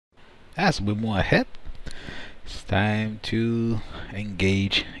As we move ahead, it's time to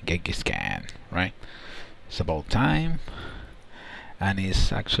engage Genghis Khan, right? It's about time, and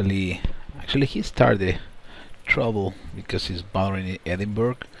it's actually he started trouble because he's bothering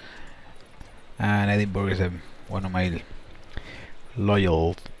Edinburgh, and Edinburgh is one of my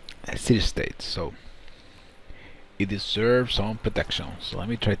loyal city-states, so it deserves some protection. So let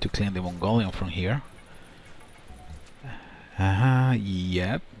me try to clean the Mongolian from here.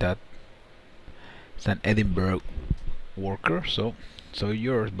 Yep, that's an Edinburgh worker, so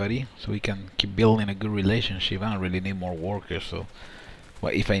yours, buddy, so we can keep building a good relationship. I don't really need more workers, so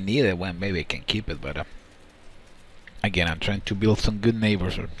well, if I need it, well, maybe I can keep it, but again, I'm trying to build some good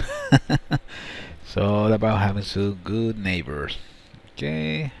neighbors. It's all about having some good neighbors.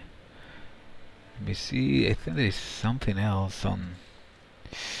 Okay, let me see. I think there is something else on.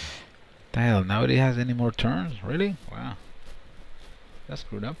 The hell, nobody has any more turns? Really? Wow, that's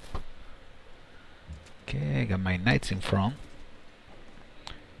screwed up. Okay, I got my knights in front.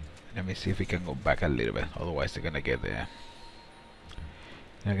 Let me see if we can go back a little bit. Otherwise, they're gonna get there.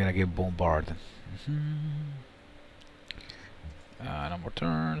 They're gonna get bombarded. No more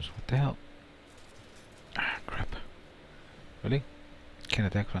turns. What the hell? Ah, crap. Really? Can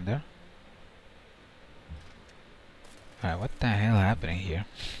attack from there? What the hell happening here?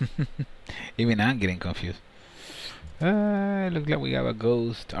 Even I'm getting confused. Looks like we have a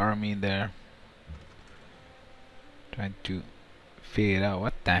ghost army in there. Trying to figure out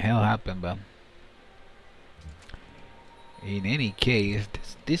what the hell happened, but in any case,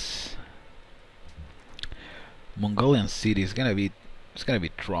 this Mongolian city is gonna be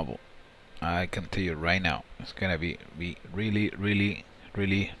trouble. I can tell you right now, it's gonna be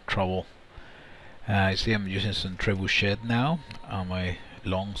really trouble. I see I'm using some trebuchet now on my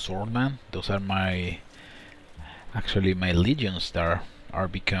long swordman. Those are actually my legions that are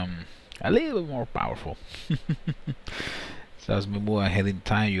become a little bit more powerful. So as we move ahead in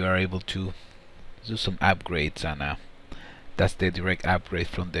time, you are able to do some upgrades, and that's the direct upgrade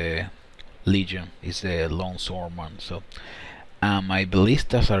from the legion, is the long swordman. So my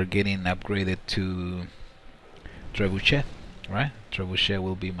ballistas are getting upgraded to trebuchet, right? Trebuchet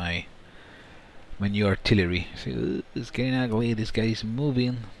will be my new artillery. See, it's getting ugly. This guy is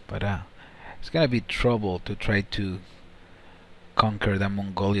moving, but it's gonna be trouble to try to conquer the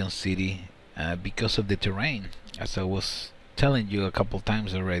Mongolian city because of the terrain, as I was telling you a couple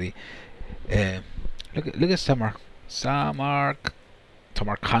times already. Look at Samarkand.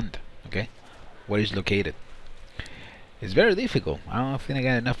 Okay, where it's located. It's very difficult. I don't think I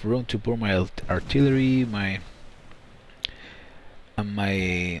got enough room to put my artillery, my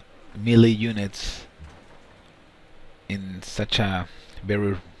melee units in such a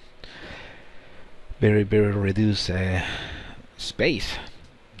very reduced space.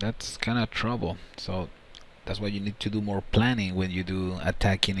 That's kind of trouble. So that's why you need to do more planning when you do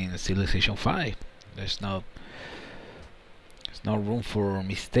attacking in Civilization 5. There's no room for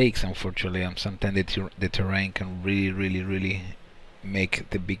mistakes, unfortunately, and sometimes the terrain can really make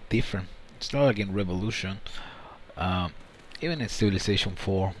the big difference. It's not like in Revolution. Even in Civilization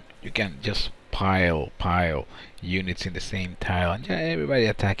 4, you can just pile units in the same tile, and everybody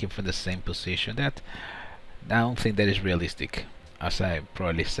attacking from the same position. I don't think that is realistic, as I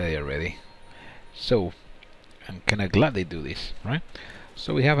probably said already. So I'm kind of glad they do this, right?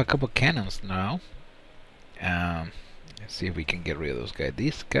 So we have a couple cannons now. Let's see if we can get rid of those guys.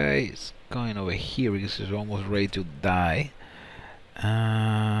 This guy is going over here because he's almost ready to die.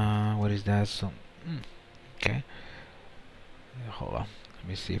 What is that? Okay. Hold on. Let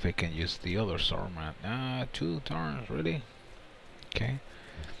me see if I can use the other swordman. 2 turns, really? Okay.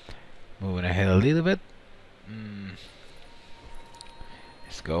 Moving ahead a little bit.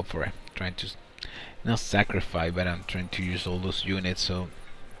 Let's go for it. Trying to not sacrifice, but I'm trying to use all those units so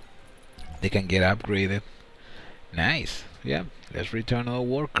they can get upgraded. Nice. Yeah. Let's return our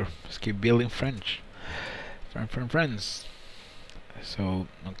worker. Let's keep building French. Friends. So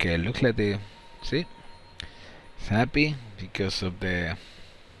okay, looks like see. It's happy because of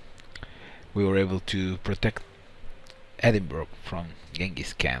we were able to protect Edinburgh from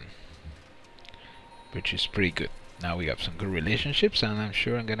Genghis Khan, which is pretty good. Now we have some good relationships, and I'm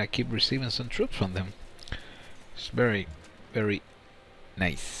sure I'm gonna keep receiving some troops from them. It's very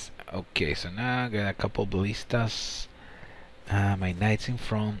nice. Okay, so now I got a couple ballistas. My knights in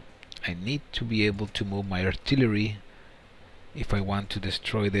front. I need to be able to move my artillery if I want to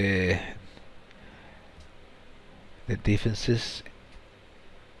destroy the defenses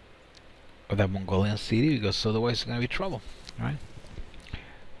of the Mongolian city, because otherwise it's gonna be trouble, right?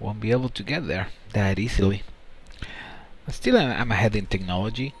 Won't be able to get there that easily. But still, I'm ahead in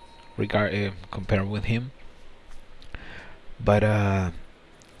technology, compared with him. But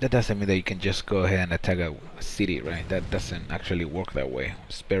that doesn't mean that you can just go ahead and attack a city, right? That doesn't actually work that way.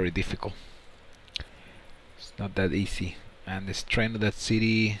 It's very difficult. It's not that easy. And the strength of that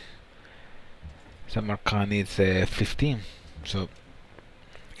city, Samarkand, is 15, so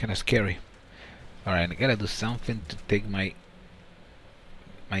kind of scary. All right, I gotta do something to take my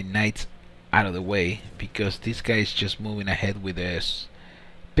knights out of the way, because this guy is just moving ahead with this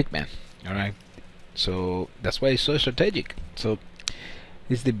pigman. All right, so that's why it's so strategic. So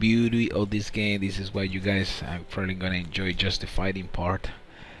this is the beauty of this game. This is why you guys are probably gonna enjoy just the fighting part.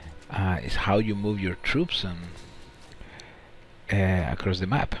 Is how you move your troops and across the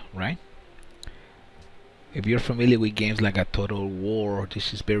map, right? If you're familiar with games like a Total War,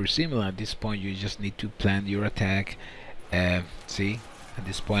 this is very similar. At this point, you just need to plan your attack. See, at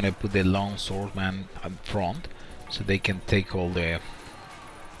this point, I put the long swordsman up front, so they can take all the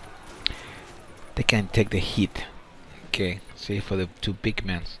hit. Okay, see, for the two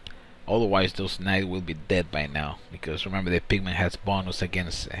pigmen. Otherwise, those knights will be dead by now, because remember the pigman has bonus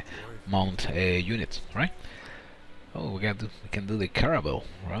against mount units, right? Oh, we can do the caravel.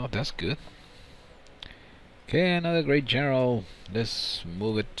 Well, that's good. Okay, another great general. Let's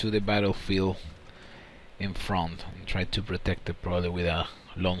move it to the battlefield in front and try to protect it, probably with a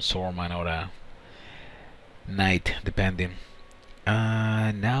lone swordman or a knight, depending.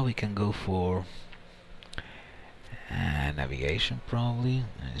 Now we can go for navigation, probably.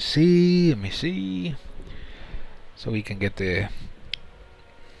 Let me see. So we can get the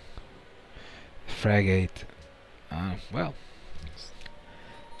frigate. Well, let's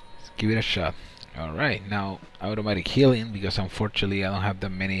give it a shot. Alright, now automatic healing, because unfortunately I don't have that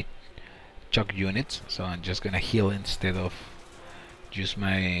many chuck units, so I'm just gonna heal instead of use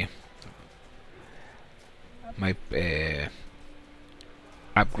my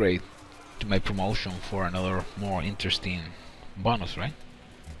upgrade to my promotion for another more interesting bonus, right?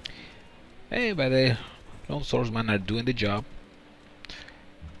 Hey, but the lone swordsmen are doing the job.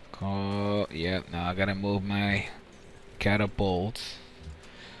 Yeah, now I gotta move my catapults.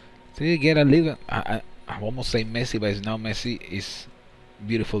 So you get a little, I almost say messy, but it's not messy. It's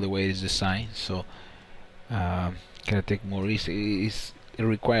beautiful the way it's designed. So gotta take more easy. It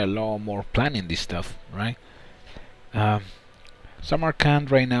requires a lot more planning, this stuff, right?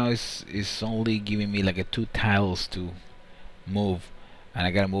 Samarkand right now is only giving me like a 2 tiles to move, and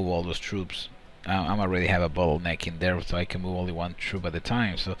I gotta move all those troops. I already have a bottleneck in there, so I can move only 1 troop at a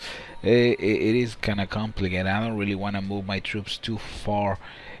time. So it is kind of complicated. I don't really want to move my troops too far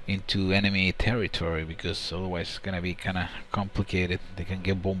into enemy territory, because otherwise it's gonna be kind of complicated. They can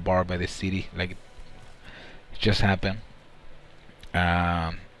get bombarded by the city, like it just happened.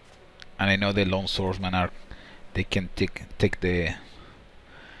 And I know the lone swordsmen they can take the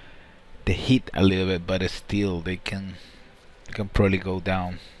hit a little bit, but still they can probably go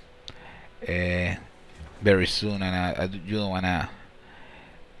down very soon, and you don't wanna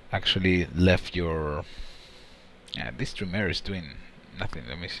actually left your this Tremere is doing nothing.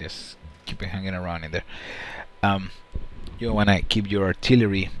 Let me just keep it hanging around in there. You don't wanna keep your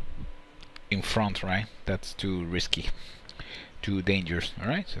artillery in front, right? That's too risky, too dangerous.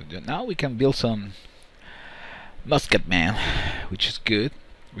 Alright, so now we can build some musketmen, which is good.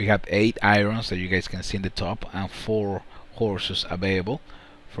 We have 8 irons that you guys can see in the top, and 4 horses available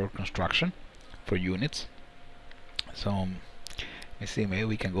for construction for units. So let's see, maybe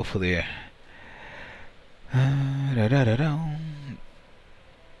we can go for the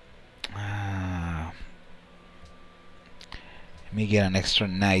let me get an extra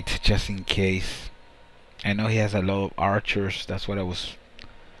knight just in case. I know he has a lot of archers, that's what I was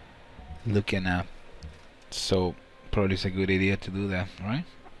looking at, so probably it's a good idea to do that, right?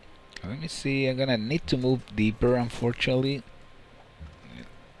 Let me see, I'm gonna need to move deeper, unfortunately.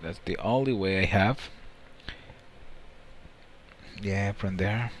 That's the only way I have. Yeah, from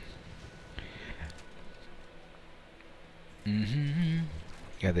there.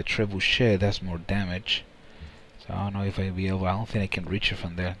 Yeah, the trebuchet, that's more damage. So I don't know if I'll be able, I don't think I can reach it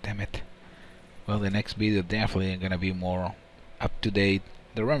from there, damn it. Well, the next video definitely gonna be more up to date.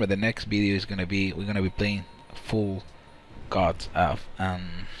 Remember, the next video is gonna be, we're gonna be playing full Gods of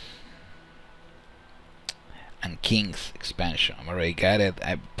and Kings expansion. I'm already got it.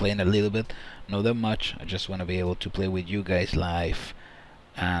 I'm playing a little bit, not that much. I just want to be able to play with you guys live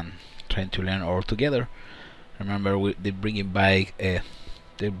and trying to learn all together. Remember, they're bringing back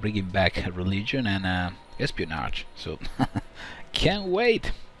religion and espionage, so can't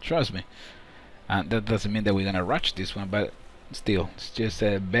wait. Trust me. And that doesn't mean that we're gonna rush this one, but still, it's just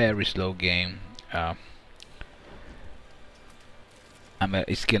a very slow game.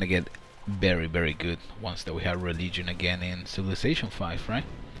 it's gonna get very, very good once that we have religion again in Civilization 5, right?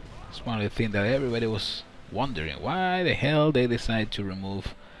 It's one of the things that everybody was wondering, why the hell they decided to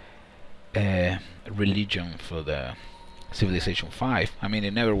remove religion for the Civilization 5. I mean,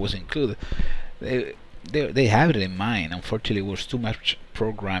 it never was included. They have it in mind. Unfortunately, it was too much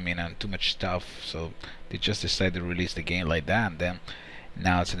programming and too much stuff, so they just decided to release the game like that. And then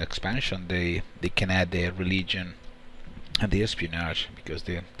now it's an expansion. They can add the religion and the espionage, because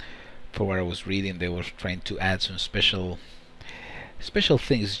for what I was reading, they were trying to add some special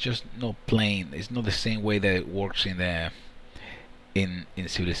things. It's just not plain. It's not the same way that it works in the in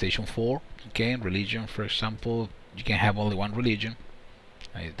Civilization 4. Okay, religion, for example, you can have only one religion.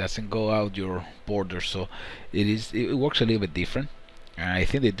 It doesn't go out your borders, so it works a little bit different. I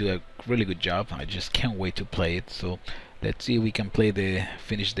think they do a really good job. I just can't wait to play it. So let's see if we can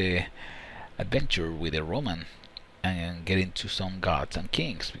finish the adventure with a Roman and get into some gods and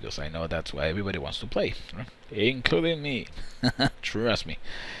kings, because I know that's why everybody wants to play, right? Including me. Trust me.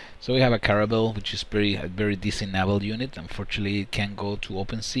 So we have a caravel, which is a very decent naval unit. Unfortunately, it can't go to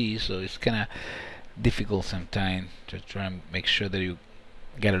open sea, so it's kind of difficult sometimes to try and make sure that you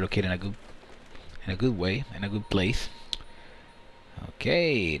get it located in a good way, in a good place.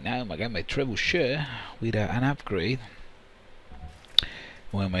 Okay, now I got my trebuchet with an upgrade.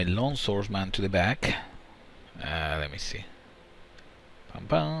 With my lone swordsman to the back. Let me see. Bam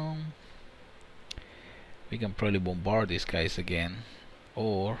bam. We can probably bombard these guys again,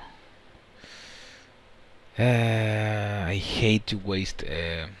 or I hate to waste.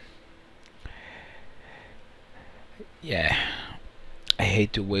 Yeah, I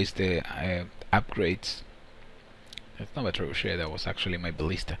hate to waste the upgrades. That's not a trebuchet. That was actually my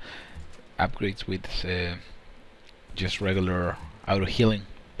ballista. Upgrades with just regular auto healing,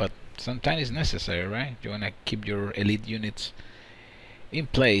 but sometimes it's necessary, right? You wanna keep your elite units in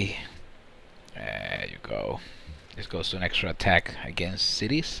play. There you go. This goes to an extra attack against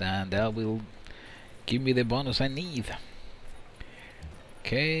cities, and that will give me the bonus I need.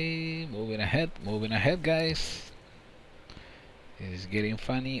 Okay, moving ahead, guys. It's getting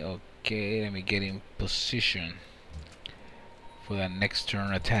funny. Okay, let me get in position for the next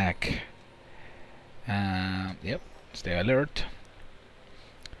turn attack. Yep, stay alert.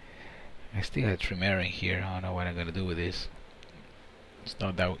 I still have Tremere in here. I don't know what I'm gonna do with this. It's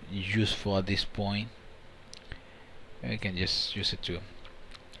not that useful at this point. I can just use it to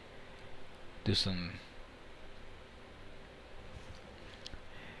do some.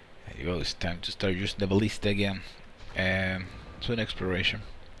 There you go. It's time to start using the ballista again. To an exploration.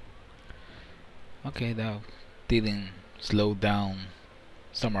 Okay, that didn't slow down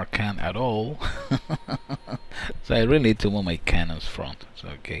Samarkand at all. So I really need to move my cannons front. So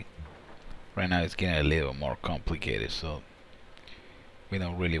okay, right now it's getting a little more complicated, so we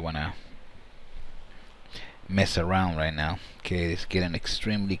don't really want to mess around right now. Okay, it's getting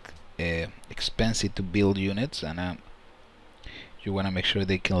extremely expensive to build units, and you want to make sure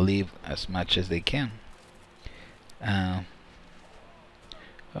they can live as much as they can.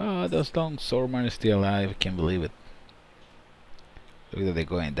 Oh, those long swordmen are still alive. I can't believe it. Look that they're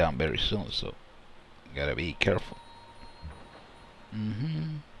going down very soon, so gotta be careful.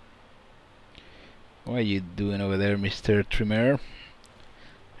 What are you doing over there, Mr. Tremere?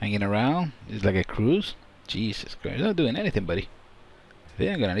 Hanging around? It's like a cruise? Jesus Christ, you're not doing anything, buddy. I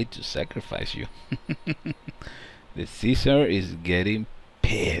think I'm gonna need to sacrifice you. The Caesar is getting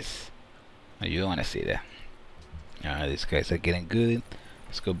pissed. Oh, you don't wanna see that. These guys are getting good.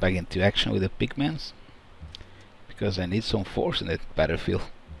 Let's go back into action with the pigments, because I need some force in the battlefield.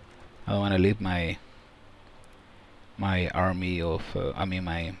 I don't want to leave my army of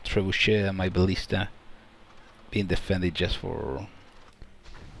my trebuchet and my ballista being defended just for.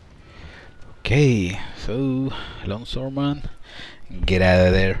 Okay, so longswordman, get out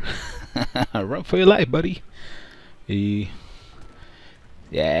of there. Run for your life, buddy. Yeah,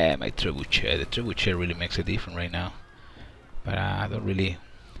 my trebuchet. The trebuchet really makes a difference right now. But I don't really.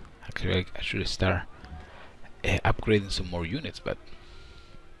 Actually, I should start upgrading some more units, but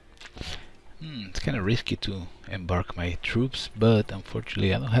it's kind of risky to embark my troops. But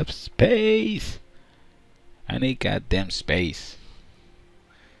unfortunately, I don't have space. I need goddamn space.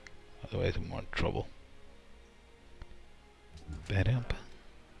 Otherwise, I'm more in trouble.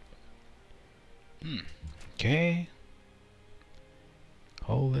 Okay.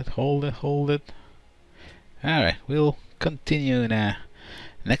 Hold it. Alright, we'll continue in a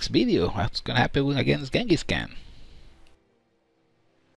next video. What's gonna happen against Genghis Khan?